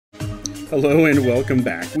Hello and welcome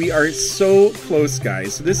back. We are so close,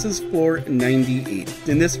 guys. So this is floor 98.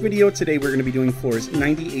 In this video today, we're going to be doing floors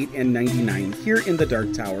 98 and 99 here in the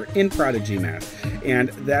Dark Tower in Prodigy Math. And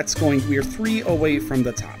that's we are 3 away from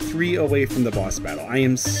the top, 3 away from the boss battle. I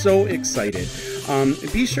am so excited.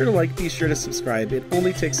 Be sure to like, be sure to subscribe. It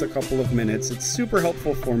only takes a couple of minutes. It's super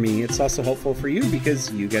helpful for me. It's also helpful for you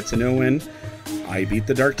because you get to know when I beat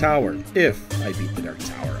the Dark Tower, if I beat the Dark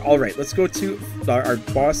Tower. All right, let's go to our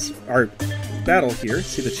battle here.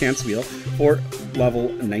 See the chance wheel for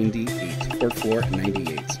level 98, or floor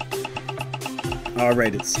 98. All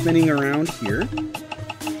right, it's spinning around here.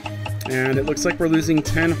 And it looks like we're losing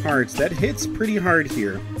 10 hearts. That hits pretty hard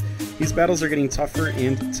here. These battles are getting tougher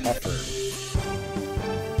and tougher.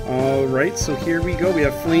 All right, so here we go. We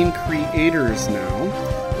have Flame Creators now.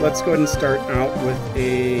 Let's go ahead and start out with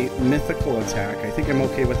a mythical attack. I think I'm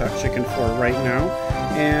okay without Chicken 4 right now.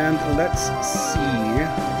 And let's see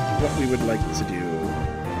what we would like to do.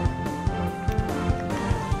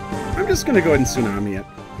 I'm just going to go ahead and Tsunami it.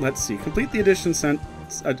 Let's see. Complete the addition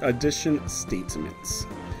statements.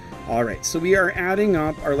 All right, so we are adding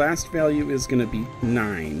up. Our last value is going to be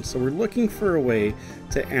 9. So we're looking for a way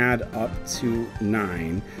to add up to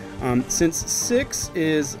 9. Since 6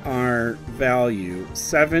 is our value,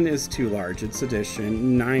 7 is too large, it's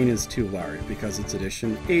addition, 9 is too large because it's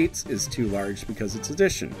addition, 8 is too large because it's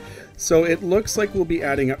addition. So it looks like we'll be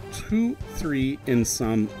adding up 2, 3 in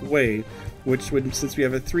some way, which would, since we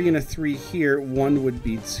have a 3 and a 3 here, 1 would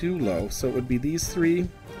be too low. So it would be these 3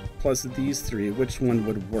 plus these 3, which one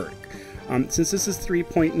would work? Since this is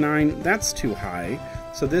 3.9, that's too high.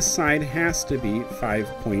 So this side has to be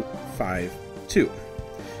 5.52.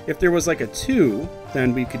 If there was like a 2,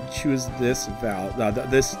 then we could choose this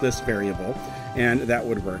this variable, and that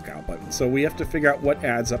would work out. But so we have to figure out what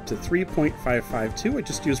adds up to 3.552. I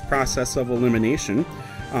just use process of elimination.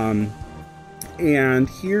 And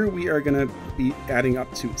here we are going to be adding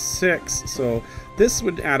up to 6. So this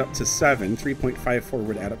would add up to 7. 3.54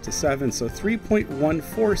 would add up to 7. So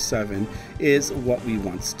 3.147 is what we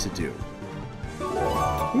want to do.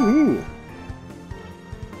 Ooh.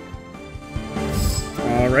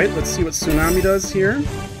 Alright, let's see what Tsunami does here.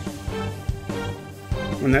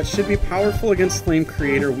 And that should be powerful against Flame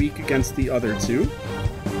Creator, weak against the other two.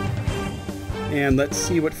 And let's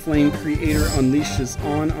see what Flame Creator unleashes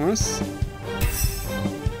on us.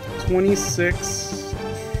 26.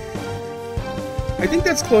 I think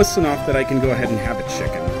that's close enough that I can go ahead and have a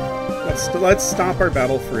chicken. Let's stop our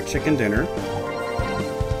battle for a chicken dinner.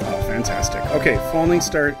 Fantastic. Okay, falling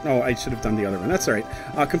star. Oh, I should have done the other one. That's all right.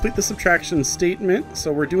 Complete the subtraction statement.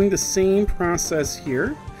 So we're doing the same process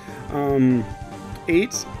here. 8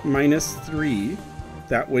 minus 3,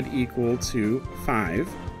 that would equal to 5.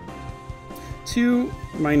 2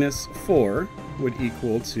 minus 4 would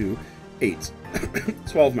equal to 8.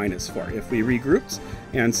 12 minus 4 if we regrouped.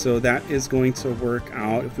 And so that is going to work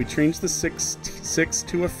out. If we change the 6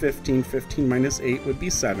 to a 15, 15 minus 8 would be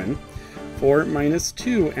 7. 4 minus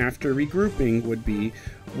 2 after regrouping would be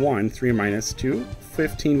 1. 3 minus 2.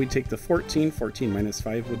 15, we take the 14. 14 minus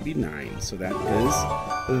 5 would be 9. So that is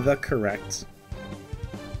the correct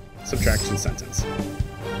subtraction sentence.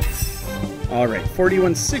 All right,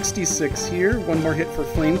 4166 here. One more hit for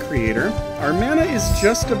Flame Creator. Our mana is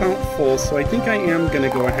just about full, so I think I am going to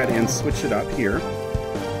go ahead and switch it up here.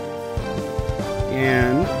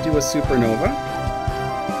 And do a Supernova.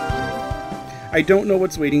 I don't know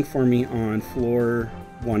what's waiting for me on floor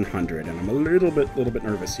 100, and I'm a little bit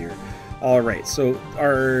nervous here. All right, so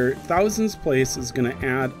our thousands place is going to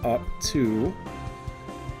add up to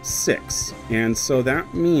 6, and so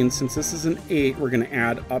that means since this is an 8, we're going to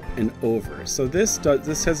add up and over. So this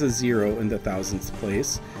has a 0 in the thousandth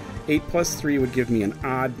place. 8 plus 3 would give me an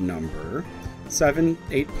odd number. 8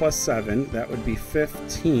 plus 7, that would be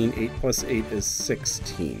 15. 8 plus 8 is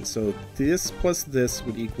 16. So this plus this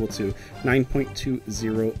would equal to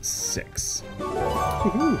 9.206.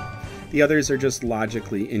 Woohoo! The others are just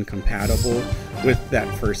logically incompatible with that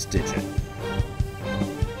first digit.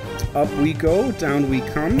 Up we go, down we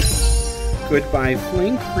come. Goodbye,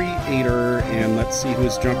 Flame Creator, and let's see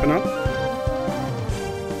who's jumping up.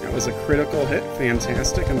 That was a critical hit.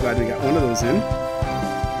 Fantastic. I'm glad we got one of those in.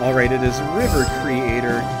 Alright, it is River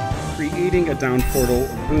Creator creating a down portal,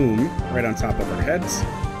 boom, right on top of our heads.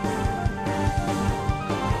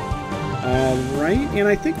 Alright, and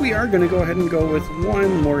I think we are going to go ahead and go with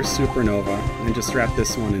one more Supernova and just wrap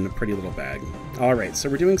this one in a pretty little bag. Alright, so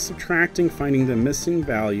we're doing subtracting, finding the missing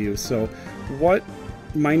value. So what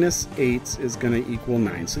minus 8 is going to equal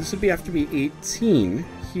 9? So this would have to be 18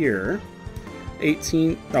 here.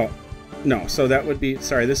 18, oh, No, so that would be,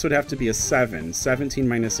 sorry, this would have to be a 7. 17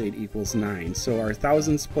 minus 8 equals 9. So our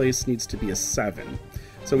thousands place needs to be a 7.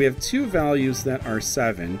 So we have two values that are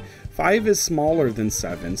 7. 5 is smaller than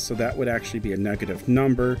 7, so that would actually be a negative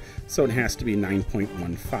number, so it has to be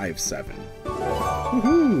 9.157.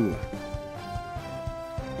 Woohoo!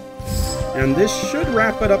 And this should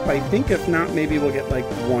wrap it up, I think. If not, maybe we'll get like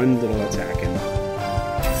one little attack in.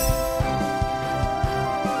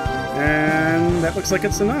 And that looks like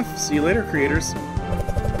it's enough. See you later, creators.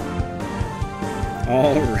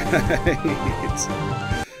 All right.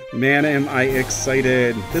 Man, am I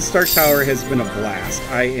excited. This Dark Tower has been a blast.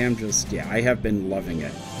 I am just, yeah, I have been loving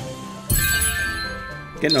it.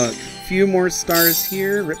 Getting a few more stars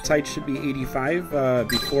here. Riptide should be 85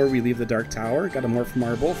 before we leave the Dark Tower. Got a Morph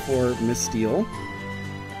Marble for Missteel.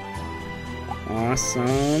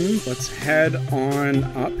 Awesome. Let's head on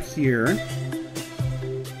up here.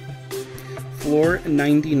 Floor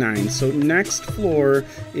 99. So next floor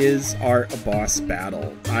is our boss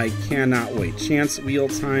battle. I cannot wait. Chance wheel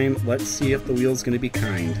time. Let's see if the wheel's going to be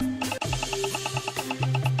kind.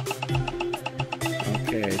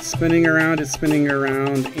 Okay, it's spinning around, and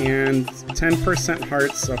 10%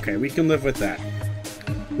 hearts. Okay, we can live with that.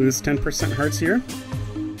 Lose 10% hearts here.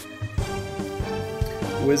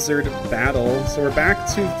 Wizard battle. So we're back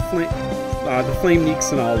to the Flame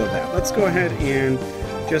Neeks and all of that. Let's go ahead and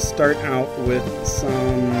just start out with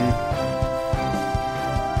some...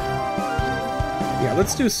 Yeah,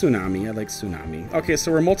 let's do Tsunami. I like Tsunami. Okay,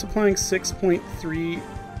 so we're multiplying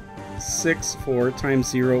 6.364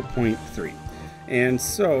 times 0.3. And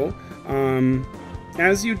so,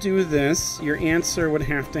 as you do this, your answer would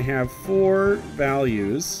have to have 4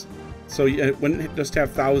 values. So it wouldn't just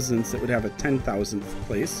have thousands, it would have a 10,000th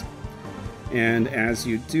place. And as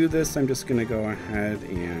you do this, I'm just going to go ahead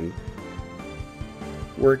and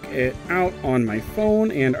work it out on my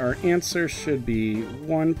phone, and our answer should be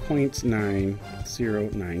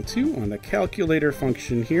 1.9092 on the calculator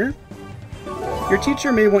function here. Your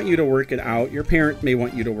teacher may want you to work it out. Your parent may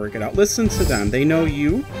want you to work it out. Listen to them. They know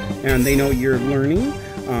you, and they know you're learning.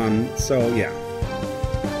 So, yeah.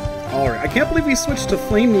 Alright, I can't believe we switched to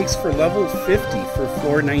Flame Neeks for level 50 for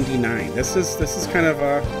floor 99. This is kind of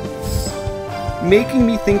making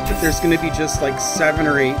me think that there's going to be just like 7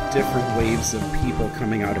 or 8 different waves of people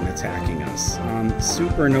coming out and attacking us.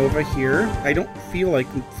 Supernova here. I don't feel like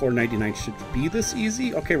floor 99 should be this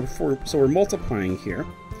easy. Okay, so we're multiplying here.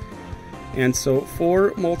 And so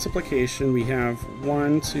for multiplication, we have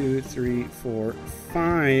 1, 2, 3, 4,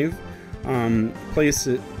 5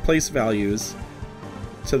 place values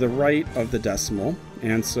to the right of the decimal.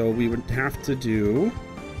 And so we would have to do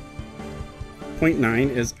 0.9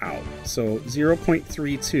 is out. So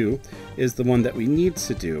 0.32 is the one that we need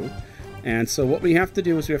to do. And so what we have to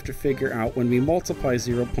do is we have to figure out when we multiply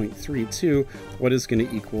 0.32, what is going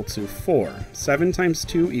to equal to 4. 7 times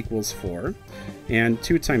 2 equals 4, and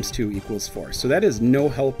 2 times 2 equals 4. So that is no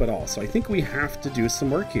help at all. So I think we have to do some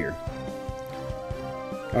work here.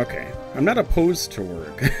 Okay, I'm not opposed to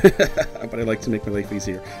work, but I like to make my life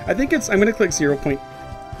easier. I think I'm going to click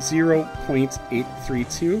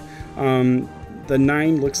 0.832. The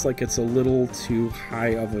 9 looks like it's a little too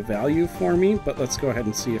high of a value for me, but let's go ahead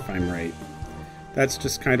and see if I'm right. That's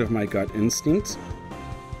just kind of my gut instinct.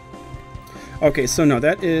 Okay, so no,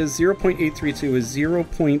 that is 0.832 is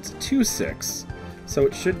 0.26, so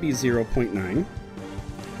it should be 0.9.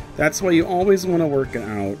 That's why you always want to work it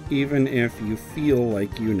out, even if you feel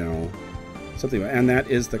like you know something. And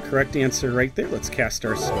that is the correct answer right there. Let's cast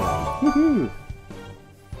our spell. Woohoo!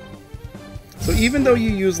 So even though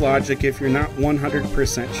you use logic, if you're not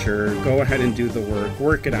 100% sure, go ahead and do the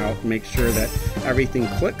work it out, make sure that everything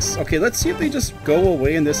clicks. Okay, let's see if they just go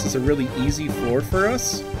away and this is a really easy floor for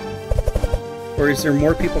us. Or is there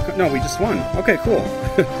more people? No, we just won. Okay, cool.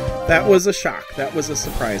 That was a shock. That was a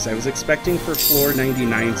surprise. I was expecting for floor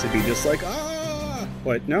 99 to be just like, ah!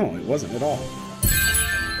 But no, it wasn't at all.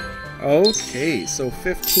 Okay, so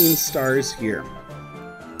 15 stars here.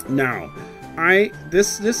 Now,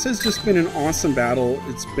 this has just been an awesome battle.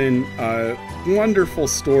 It's been a wonderful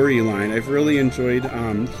storyline. I've really enjoyed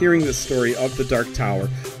hearing the story of the Dark Tower.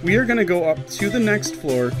 We are going to go up to the next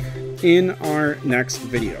floor in our next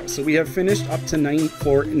video. So we have finished up to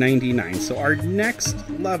floor 99. So our next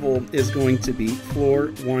level is going to be floor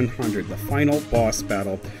 100, the final boss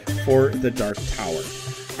battle for the Dark Tower.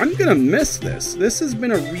 I'm going to miss this. This has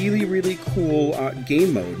been a really, really cool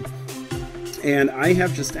game mode. And I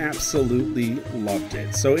have just absolutely loved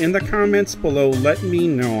it. So in the comments below, let me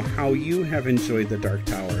know how you have enjoyed the Dark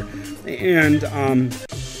Tower. And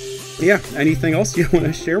yeah, anything else you want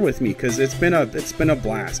to share with me, because it's been a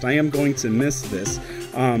blast. I am going to miss this.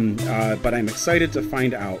 but I'm excited to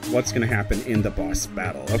find out what's going to happen in the boss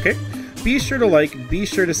battle, okay? Be sure to like, be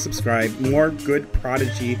sure to subscribe. More good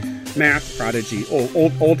Prodigy math, Prodigy,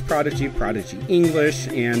 old Prodigy, Prodigy English,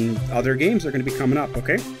 and other games are going to be coming up,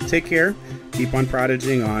 okay? Take care. Keep on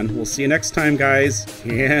prodiging on. We'll see you next time, guys.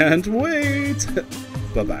 Can't wait.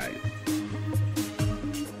 Bye-bye.